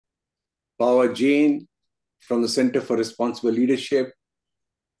Power Jane from the Center for Responsible Leadership.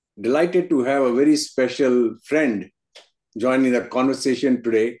 Delighted to have a very special friend joining the conversation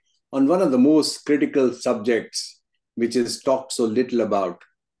today on one of the most critical subjects, which is talked so little about,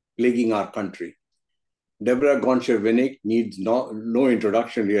 plaguing our country. Debra Gonsher Vinik needs no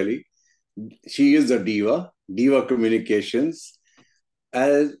introduction, really. She is a diva communications.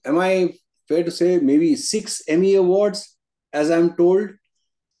 Am I fair to say maybe 6 Emmy Awards, as I'm told?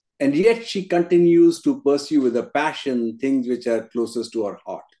 And yet she continues to pursue with a passion things which are closest to her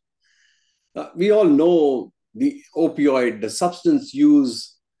heart. We all know the opioid, the substance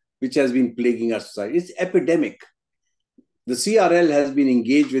use, which has been plaguing our society. It's epidemic. The CRL has been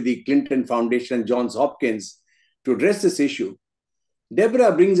engaged with the Clinton Foundation and Johns Hopkins to address this issue.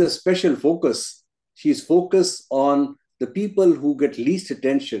 Debra brings a special focus. She's focused on the people who get least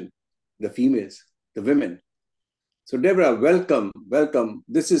attention, the females, the women. So Debra, welcome.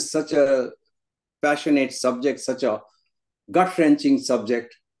 This is such a passionate subject, such a gut-wrenching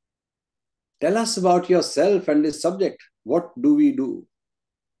subject. Tell us about yourself and this subject. What do we do?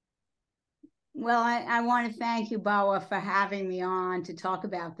 Well, I want to thank you, Bawa, for having me on to talk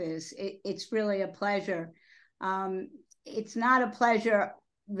about this. It's really a pleasure. It's not a pleasure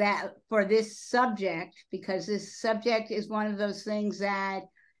for this subject, because this subject is one of those things that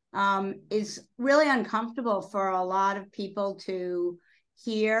is really uncomfortable for a lot of people to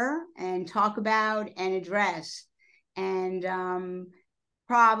hear and talk about and address. And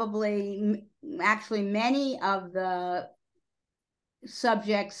probably, actually, many of the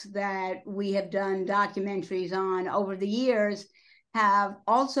subjects that we have done documentaries on over the years have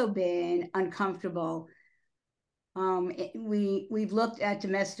also been uncomfortable. We've looked at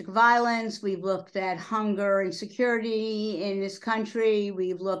domestic violence, we've looked at hunger and security in this country,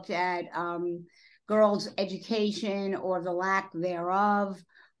 we've looked at girls' education or the lack thereof,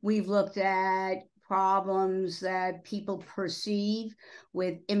 we've looked at problems that people perceive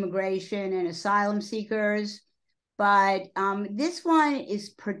with immigration and asylum seekers. But this one is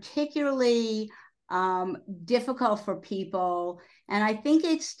particularly difficult for people. And I think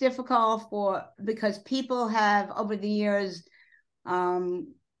it's difficult because people have, over the years,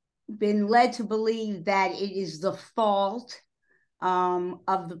 been led to believe that it is the fault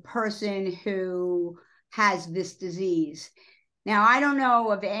of the person who has this disease. Now, I don't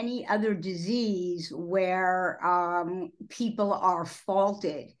know of any other disease where people are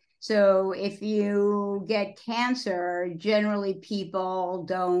faulted. So if you get cancer, generally people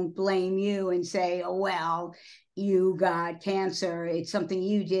don't blame you and say, oh, well, you got cancer, it's something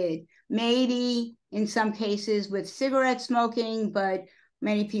you did. Maybe in some cases with cigarette smoking, but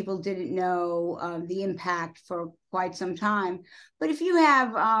many people didn't know the impact for quite some time. But if you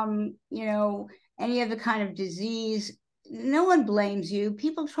have, any other kind of disease, no one blames you.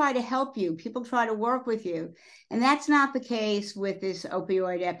 People try to help you. People try to work with you. And that's not the case with this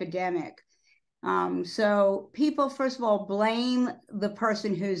opioid epidemic. So people, first of all, blame the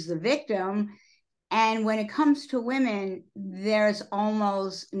person who's the victim. And when it comes to women, there's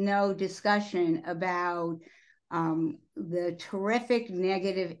almost no discussion about the terrific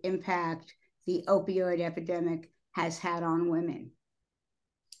negative impact the opioid epidemic has had on women.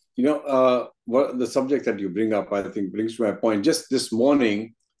 What the subject that you bring up, I think, brings to my point. Just this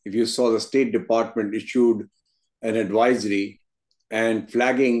morning, if you saw, the State Department issued an advisory and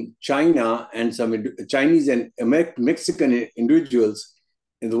flagging China and some Chinese and Mexican individuals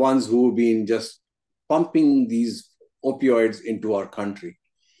and the ones who have been just pumping these opioids into our country.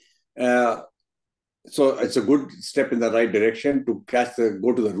 So it's a good step in the right direction to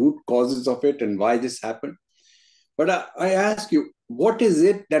go to the root causes of it and why this happened. But I ask you, what is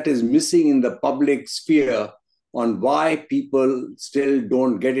it that is missing in the public sphere on why people still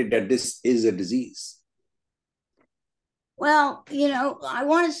don't get it that this is a disease? Well, I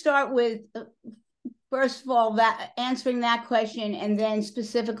want to start with, first of all, answering that question, and then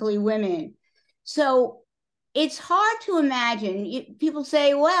specifically women. So it's hard to imagine. People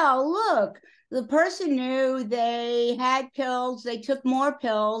say, well, look, the person knew they had pills, they took more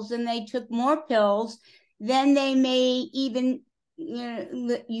pills, and they took more pills, then they may even,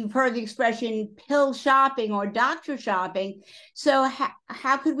 you've heard the expression pill shopping or doctor shopping. So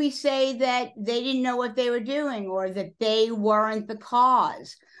how could we say that they didn't know what they were doing or that they weren't the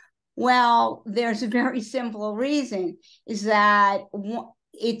cause? Well, there's a very simple reason, is that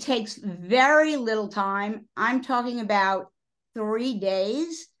it takes very little time. I'm talking about 3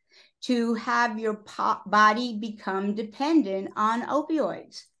 days to have your body become dependent on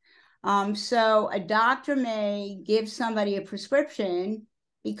opioids. So a doctor may give somebody a prescription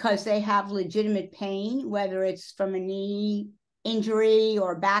because they have legitimate pain, whether it's from a knee injury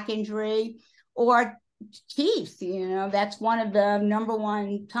or back injury, or teeth. That's one of the number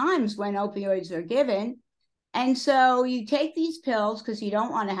one times when opioids are given. And so you take these pills because you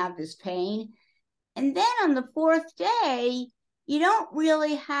don't want to have this pain. And then on the fourth day, you don't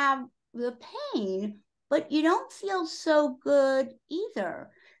really have the pain, but you don't feel so good either.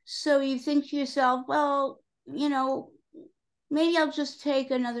 So you think to yourself, well, maybe I'll just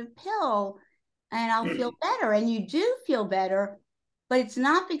take another pill and I'll feel better. And you do feel better, but it's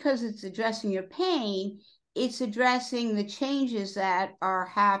not because it's addressing your pain. It's addressing the changes that are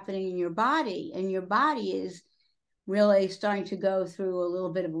happening in your body. And your body is really starting to go through a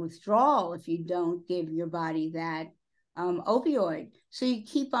little bit of withdrawal if you don't give your body that opioid. So you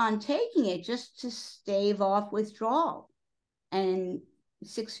keep on taking it just to stave off withdrawal. And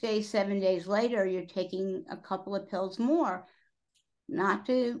 6 days, 7 days later, you're taking a couple of pills more, not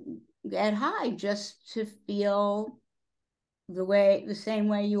to get high, just to feel the same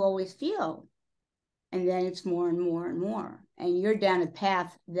way you always feel. And then it's more and more and more. And you're down a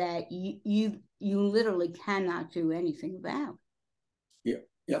path that you literally cannot do anything about. Yeah.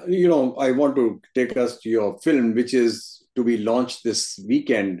 I want to take us to your film, which is to be launched this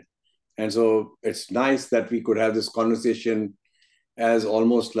weekend. And so it's nice that we could have this conversation as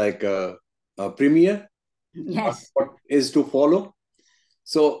almost like a premiere. Yes. What is to follow.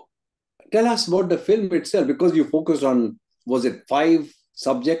 So tell us about the film itself, because you focused on, was it 5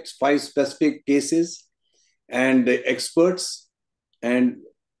 subjects, 5 specific cases and experts? And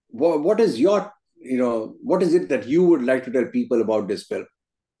what is your, what is it that you would like to tell people about this film?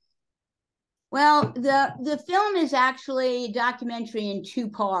 Well, the film is actually a documentary in 2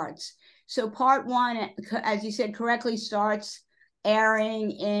 parts. So part 1, as you said correctly, starts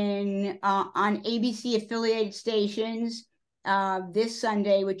airing on ABC affiliated stations this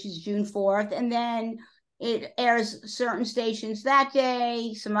Sunday, which is June 4th. And then it airs certain stations that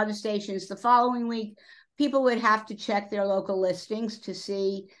day, some other stations the following week. People would have to check their local listings to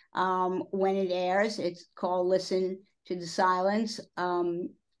see when it airs. It's called Listen to the Silence,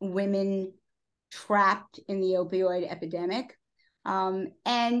 Women Trapped in the Opioid Epidemic.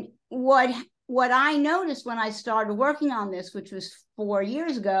 And what I noticed when I started working on this, which was 4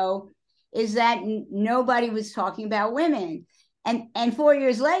 years ago, is that nobody was talking about women. And 4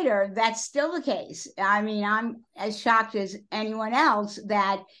 years later, that's still the case. I mean, I'm as shocked as anyone else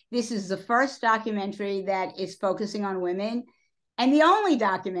that this is the first documentary that is focusing on women and the only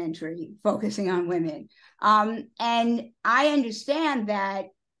documentary focusing on women. And I understand that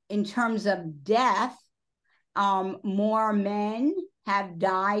in terms of death, more men have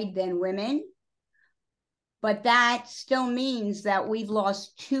died than women. But that still means that we've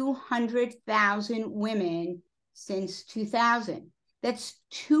lost 200,000 women since 2000. That's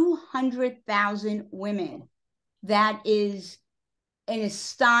 200,000 women. That is an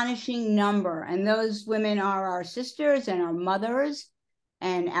astonishing number. And those women are our sisters and our mothers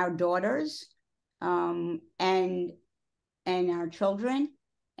and our daughters and our children.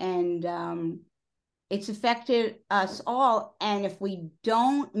 And it's affected us all. And if we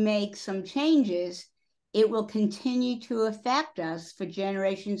don't make some changes, it will continue to affect us for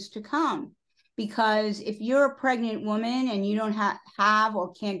generations to come. Because if you're a pregnant woman and you don't have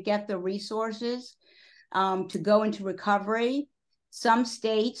or can't get the resources to go into recovery, some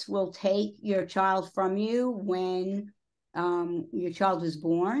states will take your child from you when your child is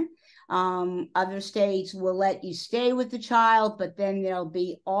born. Other states will let you stay with the child, but then there'll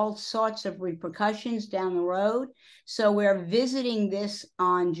be all sorts of repercussions down the road. So we're visiting this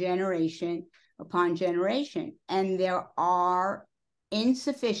on generation upon generation, and there are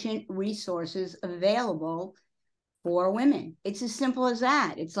insufficient resources available for women. It's as simple as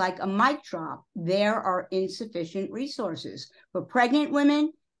that. It's like a mic drop. There are insufficient resources for pregnant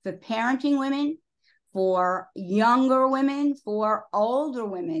women, for parenting women, for younger women, for older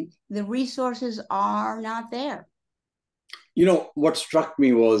women. The resources are not there. What struck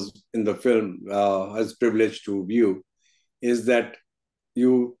me was in the film, I was privileged to view, is that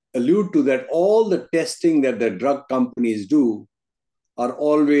you allude to that all the testing that the drug companies do are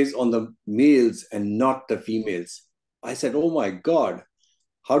always on the males and not the females. I said, oh my God,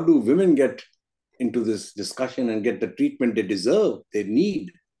 how do women get into this discussion and get the treatment they deserve, they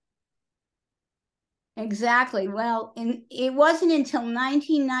need? Exactly. Well, it wasn't until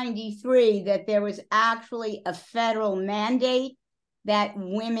 1993 that there was actually a federal mandate that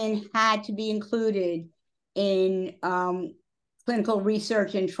women had to be included in clinical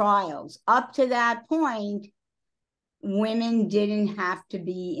research and trials. Up to that point, women didn't have to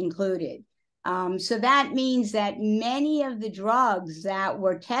be included. So that means that many of the drugs that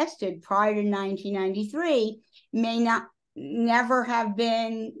were tested prior to 1993 may not never have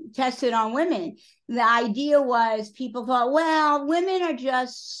been tested on women. The idea was people thought, well, women are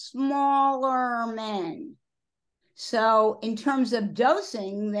just smaller men. So in terms of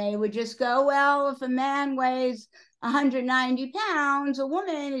dosing, they would just go, well, if a man weighs 190 pounds, a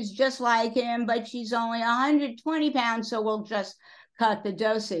woman is just like him, but she's only 120 pounds, so we'll just cut the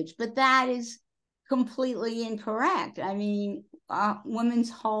dosage. But that is completely incorrect. I mean, women's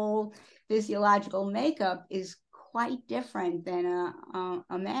whole physiological makeup is quite different than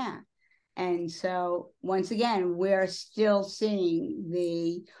a man. And so, once again, we're still seeing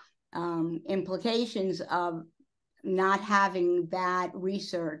the implications of not having that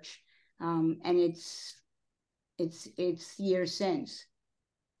research, and it's years since.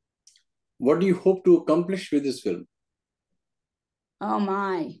 What do you hope to accomplish with this film? Oh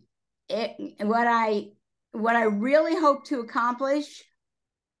my! What I really hope to accomplish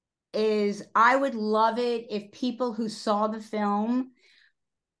is I would love it if people who saw the film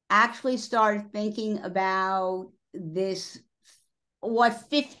actually started thinking about this, what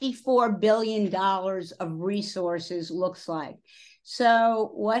 $54 billion of resources looks like.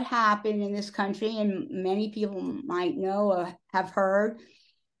 So what happened in this country, and many people might know or have heard,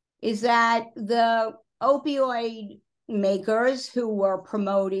 is that the opioid makers who were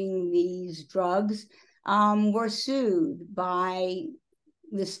promoting these drugs were sued by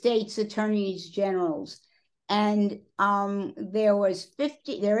the state's attorneys generals. And there is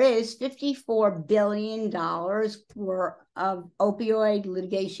 $54 billion worth of opioid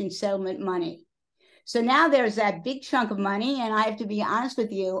litigation settlement money. So now there's that big chunk of money, and I have to be honest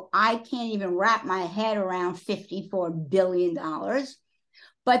with you, I can't even wrap my head around $54 billion.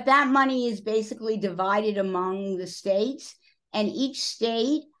 But that money is basically divided among the states, and each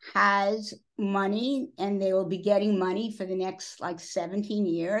state has money, and they will be getting money for the next 17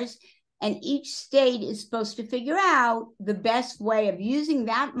 years. And each state is supposed to figure out the best way of using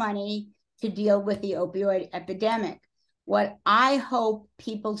that money to deal with the opioid epidemic. What I hope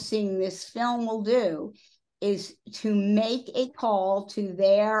people seeing this film will do is to make a call to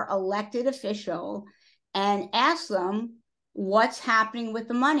their elected official and ask them what's happening with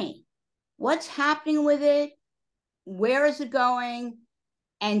the money, what's happening with it, where is it going,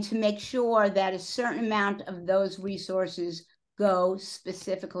 and to make sure that a certain amount of those resources go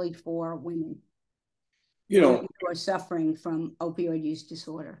specifically for women who are suffering from opioid use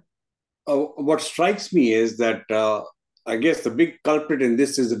disorder. What strikes me is that I guess the big culprit in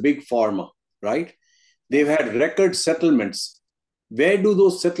this is the big pharma, right? They've had record settlements. Where do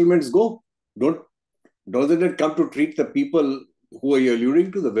those settlements go? Doesn't it come to treat the people who are you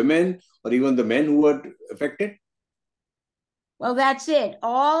alluding to, the women or even the men who are affected? Well, that's it.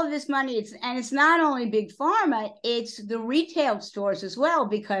 All of this money, it's not only big pharma, it's the retail stores as well,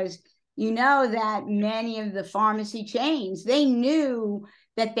 because you know that many of the pharmacy chains, they knew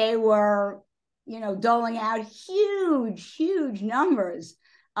that they were, doling out huge numbers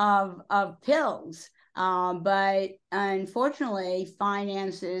of pills. But unfortunately,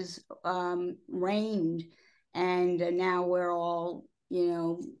 finances reigned, and now we're all,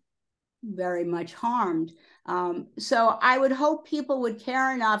 very much harmed. So I would hope people would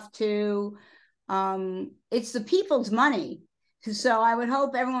care enough to, it's the people's money. So I would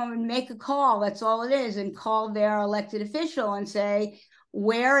hope everyone would make a call, that's all it is, and call their elected official and say,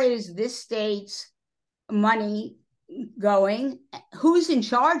 where is this state's money going? Who's in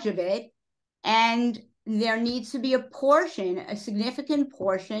charge of it? And there needs to be a significant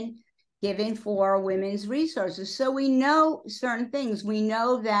portion given for women's resources. So we know certain things. We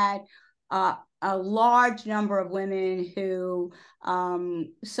know that a large number of women who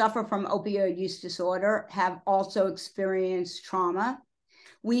suffer from opioid use disorder have also experienced trauma.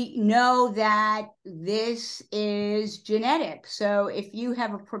 We know that this is genetic. So if you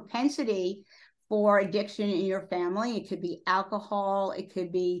have a propensity for addiction in your family, it could be alcohol, it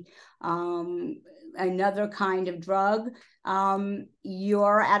could be another kind of drug,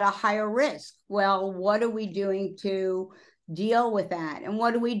 you're at a higher risk. Well, what are we doing to deal with that? And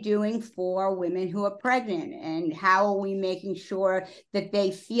what are we doing for women who are pregnant? And how are we making sure that they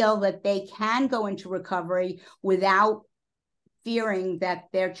feel that they can go into recovery without fearing that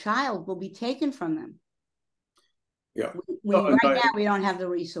their child will be taken from them? Yeah. Right now, we don't have the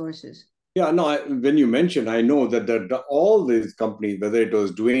resources. Yeah, no, when you mentioned, I know that all these companies, whether it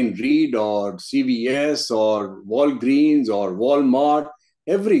was Duane Reade or CVS or Walgreens or Walmart,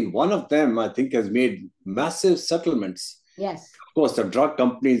 every one of them, I think, has made massive settlements. Yes. Of course, the drug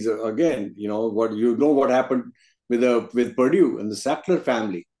companies, again, what happened with Purdue and the Sackler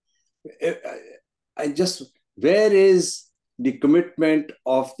family. Where is the commitment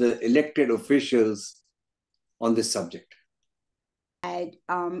of the elected officials on this subject? it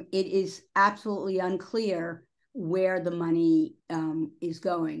is absolutely unclear where the money is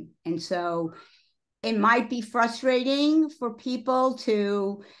going. And so it might be frustrating for people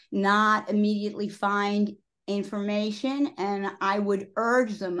to not immediately find information. And I would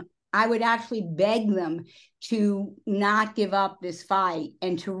urge them, I would actually beg them to not give up this fight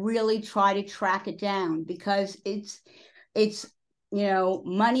and to really try to track it down, because it's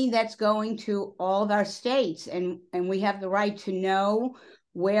money that's going to all of our states, and we have the right to know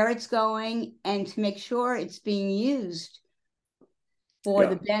where it's going and to make sure it's being used for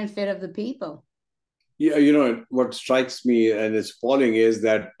the benefit of the people. Yeah, what strikes me and is appalling is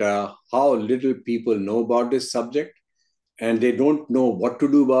that how little people know about this subject, and they don't know what to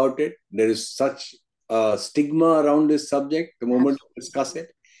do about it. There is such a stigma around this subject the moment you discuss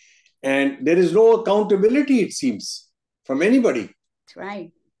it. And there is no accountability, it seems, from anybody. That's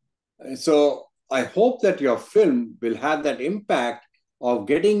right. So I hope that your film will have that impact of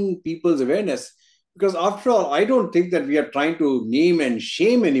getting people's awareness, because after all, I don't think that we are trying to name and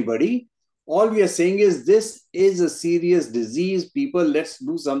shame anybody. All we are saying is this is a serious disease. People, let's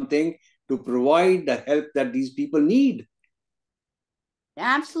do something to provide the help that these people need.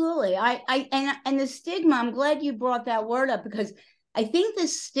 Absolutely. And the stigma, I'm glad you brought that word up, because I think the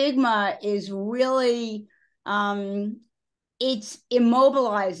stigma is really it's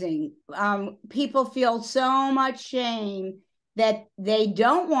immobilizing. People feel so much shame that they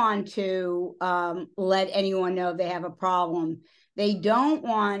don't want to let anyone know they have a problem. They don't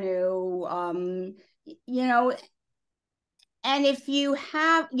want to, and if you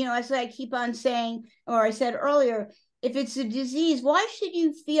have, as I keep on saying, or I said earlier, if it's a disease, why should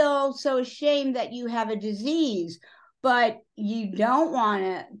you feel so ashamed that you have a disease? But you don't want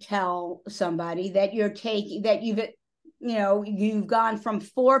to tell somebody that you're taking, that you've gone from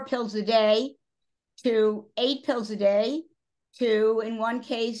 4 pills a day to 8 pills a day to, in one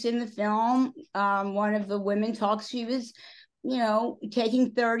case in the film, one of the women talks, she was,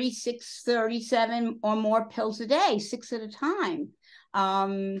 taking 36, 37 or more pills a day, 6 at a time.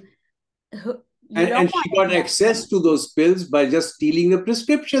 And she got access to those pills by just stealing the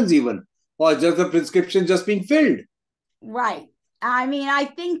prescriptions even, or just the prescription just being filled. Right. I mean, I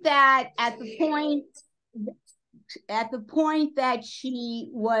think that at the point that she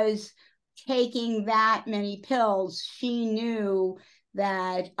was taking that many pills, she knew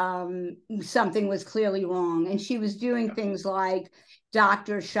that something was clearly wrong. And she was doing things like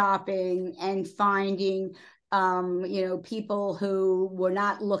doctor shopping and finding people who were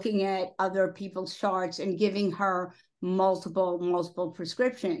not looking at other people's charts and giving her multiple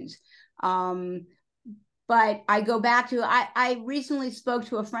prescriptions. But I go back to, I recently spoke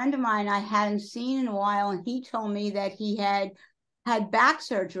to a friend of mine I hadn't seen in a while, and he told me that he had back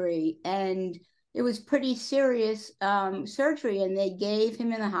surgery, and it was pretty serious surgery, and they gave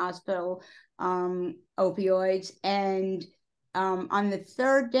him in the hospital opioids. And on the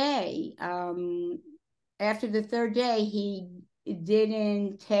third day, after the third day, he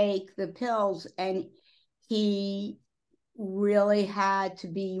didn't take the pills, and he really had to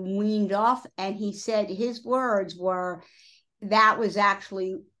be weaned off. And he said his words were, that was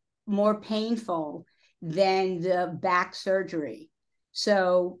actually more painful than the back surgery.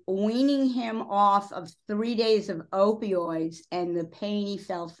 So weaning him off of 3 days of opioids and the pain he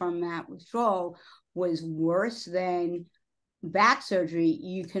felt from that withdrawal was worse than back surgery.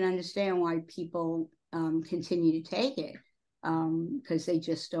 You can understand why people continue to take it, because they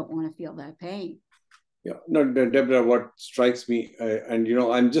just don't want to feel that pain. Yeah, no, Debra, what strikes me, and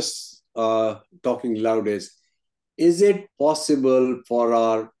I'm just talking loud, is it possible for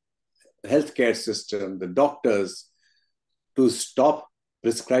our healthcare system, the doctors, to stop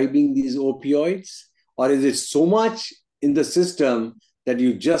prescribing these opioids? Or is it so much in the system that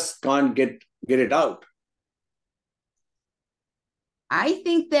you just can't get it out? I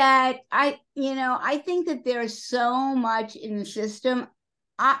think that I think that there's so much in the system.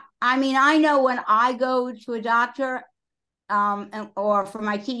 I mean, I know when I go to a doctor or for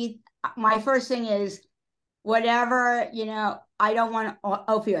my teeth, my first thing is whatever, I don't want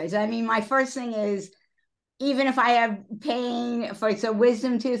opioids. I mean, my first thing is, even if I have pain, if it's a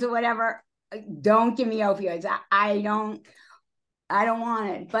wisdom tooth or whatever, don't give me opioids. I don't want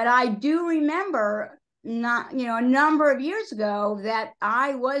it. But I do remember a number of years ago that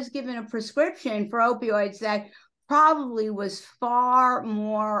I was given a prescription for opioids that probably was far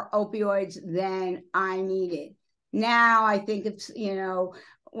more opioids than I needed. Now I think it's,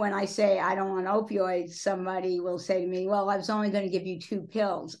 when I say I don't want opioids, somebody will say to me, well, I was only going to give you 2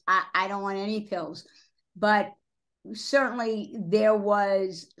 pills. I don't want any pills. But certainly they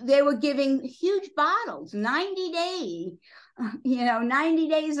were giving huge bottles, 90-day 90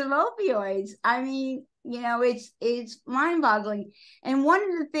 days of opioids. I mean, it's mind-boggling. And one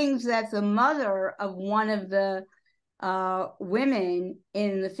of the things that the mother of one of the women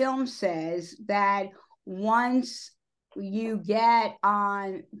in the film says, that once you get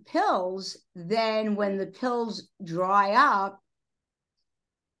on pills, then when the pills dry up,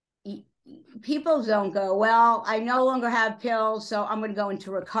 people don't go, well, I no longer have pills, so I'm going to go into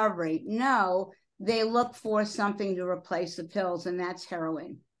recovery. No, they look for something to replace the pills, and that's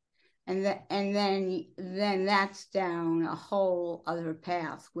heroin. And then that's down a whole other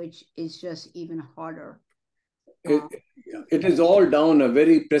path, which is just even harder. It is all down a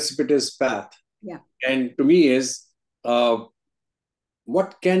very precipitous path. Yeah. And to me is,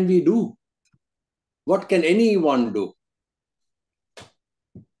 what can we do? What can anyone do?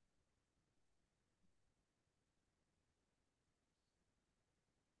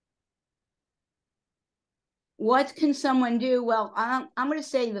 What can someone do? Well, I'm going to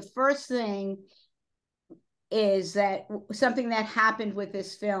say the first thing is that something that happened with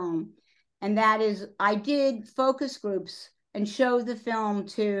this film, and that is I did focus groups and showed the film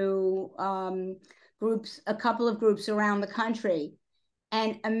to a couple of groups around the country.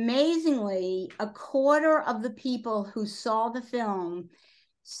 And amazingly, a quarter of the people who saw the film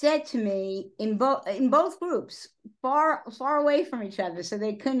said to me in both groups, far away from each other, so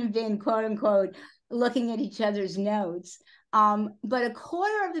they couldn't have been, quote unquote, looking at each other's notes. But a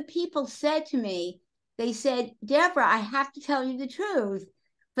quarter of the people said to me, they said, Debra, I have to tell you the truth.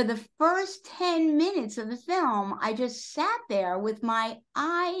 For the first 10 minutes of the film, I just sat there with my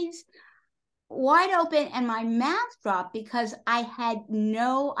eyes wide open and my mouth dropped, because I had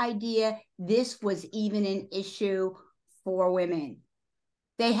no idea this was even an issue for women.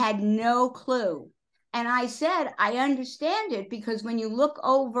 They had no clue. And I said, I understand it, because when you look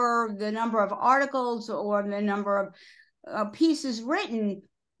over the number of articles or the number of pieces written,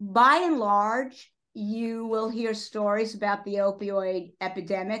 by and large, you will hear stories about the opioid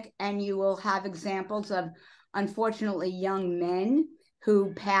epidemic, and you will have examples of, unfortunately, young men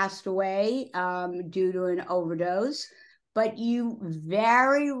who passed away due to an overdose. But you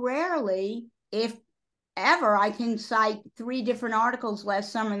very rarely, if ever, I can cite 3 different articles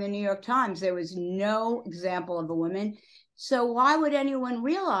last summer in the New York Times, there was no example of a woman. So why would anyone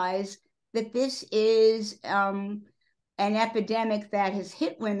realize that this is an epidemic that has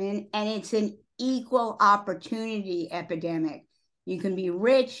hit women, and it's an equal opportunity epidemic? You can be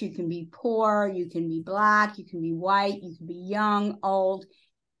rich, you can be poor, you can be Black, you can be white, you can be young, old.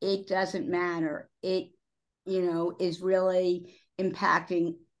 It doesn't matter. It, is really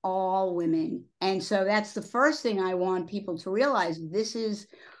impacting all women. And so that's the first thing I want people to realize. This is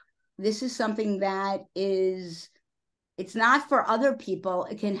something that is, it's not for other people.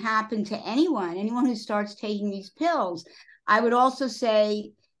 It can happen to anyone who starts taking these pills. I would also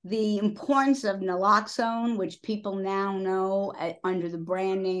say the importance of naloxone, which people now know under the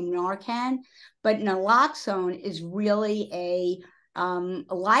brand name Narcan, but naloxone is really a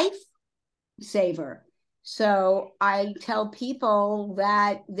lifesaver. So I tell people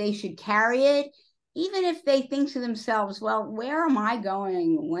that they should carry it, even if they think to themselves, well, where am I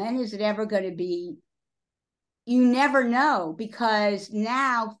going? When is it ever going to be? You never know, because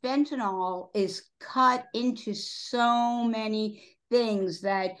now fentanyl is cut into so many things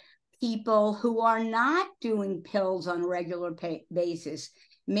that people who are not doing pills on a regular basis,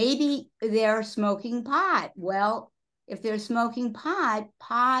 maybe they're smoking pot. Well, if they're smoking pot,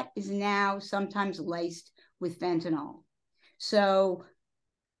 pot is now sometimes laced with fentanyl. So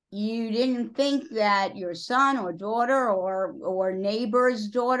you didn't think that your son or daughter or neighbor's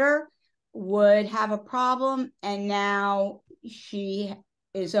daughter would have a problem, and now she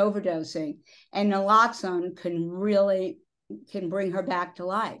is overdosing, and naloxone can bring her back to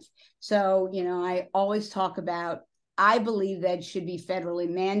life. So, I always talk about, I believe that it should be federally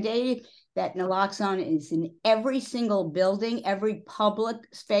mandated, that naloxone is in every single building, every public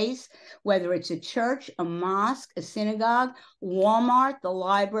space, whether it's a church, a mosque, a synagogue, Walmart, the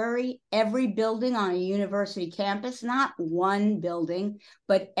library, every building on a university campus, not one building,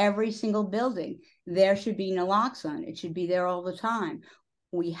 but every single building. There should be naloxone. It should be there all the time.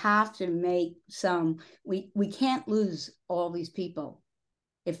 We have to make we can't lose all these people.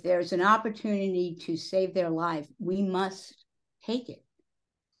 If there's an opportunity to save their life, we must take it.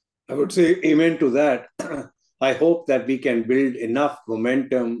 I would say amen to that. I hope that we can build enough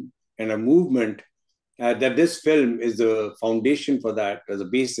momentum and a movement that this film is the foundation for that, as a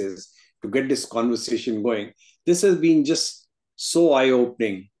basis to get this conversation going. This has been just so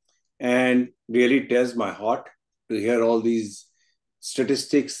eye-opening and really tears my heart to hear all these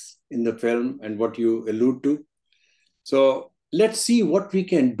statistics in the film and what you allude to. So let's see what we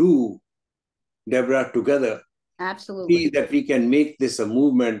can do, Debra, together. Absolutely. See that we can make this a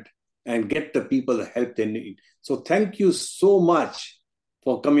movement and get the people the help they need. So thank you so much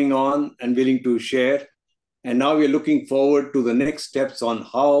for coming on and willing to share. And now we're looking forward to the next steps on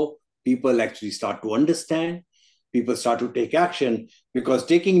how people actually start to understand, people start to take action, because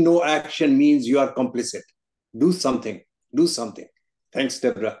taking no action means you are complicit. Do something, do something. Thanks,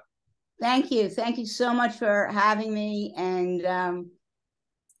 Debra. Thank you. Thank you so much for having me. And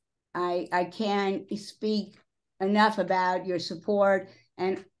I can't speak enough about your support,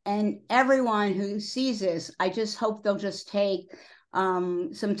 and everyone who sees this. I just hope they'll just take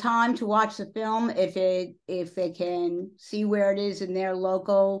some time to watch the film if they can see where it is in their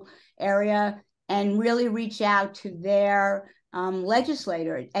local area, and really reach out to their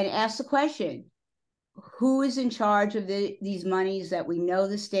legislator and ask the question: who is in charge of these monies that we know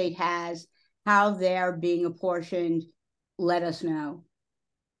the state has? How they're being apportioned? Let us know.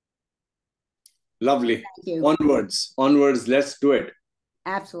 Lovely. Thank you. Onwards, onwards, let's do it.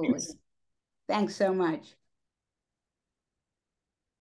 Absolutely. Thanks so much.